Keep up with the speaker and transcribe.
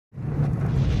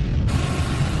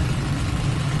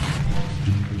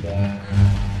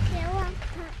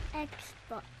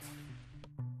spot.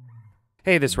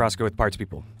 Hey, this is Roscoe with Parts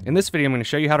People. In this video, I'm going to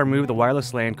show you how to remove the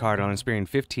wireless LAN card on Inspiron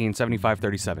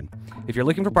 157537. If you're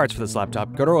looking for parts for this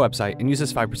laptop, go to our website and use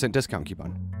this 5% discount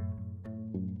coupon.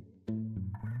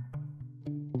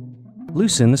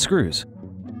 Loosen the screws.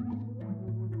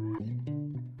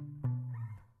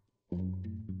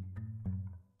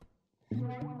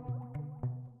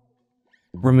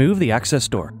 Remove the access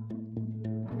door.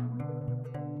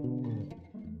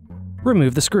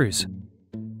 Remove the screws.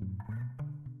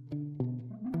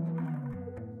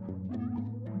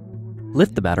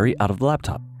 Lift the battery out of the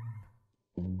laptop.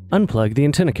 Unplug the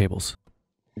antenna cables.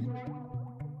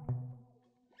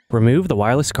 Remove the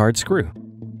wireless card screw.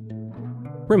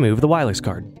 Remove the wireless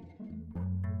card.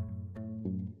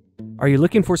 Are you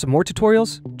looking for some more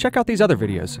tutorials? Check out these other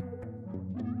videos.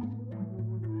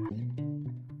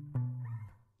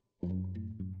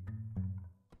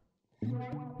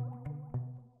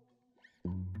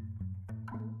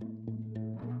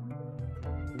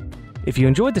 If you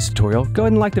enjoyed this tutorial, go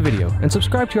ahead and like the video and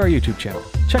subscribe to our YouTube channel.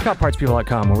 Check out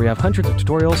partspeople.com where we have hundreds of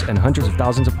tutorials and hundreds of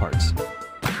thousands of parts.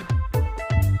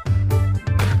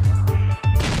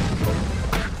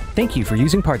 Thank you for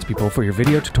using Parts People for your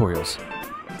video tutorials.